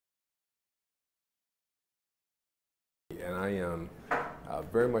And I am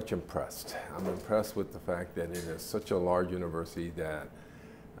very much impressed. I'm impressed with the fact that it is such a large university that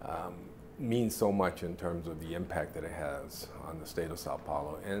means so much in terms of the impact that it has on the state of Sao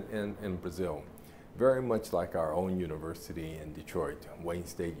Paulo and in Brazil. Very much like our own university in Detroit, Wayne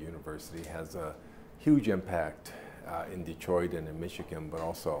State University has a huge impact in Detroit and in Michigan, but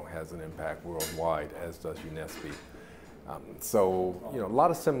also has an impact worldwide, as does Unesp. So, a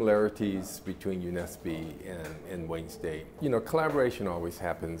lot of similarities between Unesp and Wayne State. Collaboration always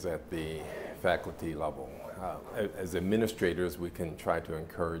happens at the faculty level. As administrators, we can try to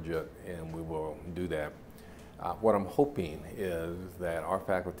encourage it, and we will do that. What I'm hoping is that our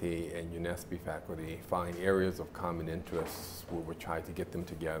faculty and Unesp faculty find areas of common interest where we try to get them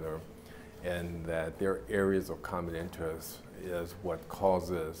together, and that their areas of common interest is what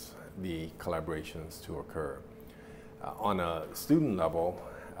causes the collaborations to occur. On a student level,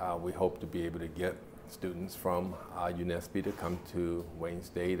 we hope to be able to get students from Unesp to come to Wayne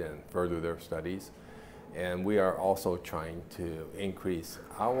State and further their studies. And we are also trying to increase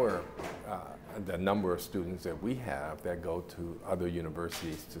the number of students that we have that go to other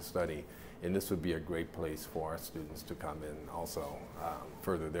universities to study. And this would be a great place for our students to come and also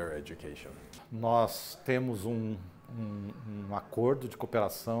further their education. Nós temos acordo de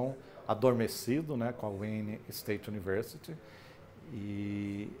cooperação adormecido, né, com a Wayne State University,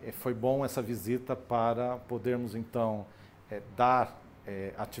 e foi bom essa visita para podermos então dar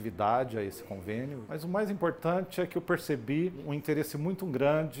atividade a esse convênio. Mas o mais importante é que eu percebi um interesse muito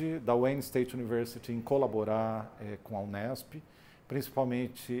grande da Wayne State University em colaborar com a Unesp,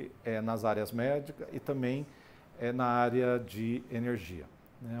 principalmente nas áreas médicas e também na área de energia.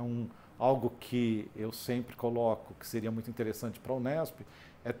 Algo que eu sempre coloco que seria muito interessante para a Unesp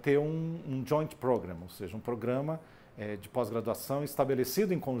é ter um joint program, ou seja, um programa de pós-graduação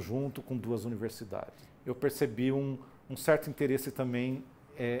estabelecido em conjunto com duas universidades. Eu percebi um certo interesse também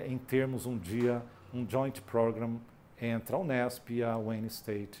em termos um joint program entre a Unesp e a Wayne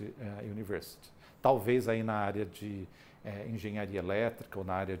State University. Talvez aí na área de engenharia elétrica ou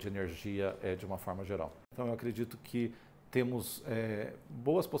na área de energia de uma forma geral. Então eu acredito que temos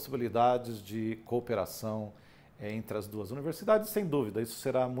boas possibilidades de cooperação entre as duas universidades, sem dúvida. Isso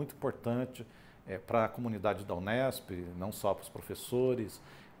será muito importante para a comunidade da Unesp, não só para os professores,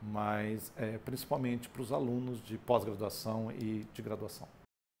 mas principalmente para os alunos de pós-graduação e de graduação.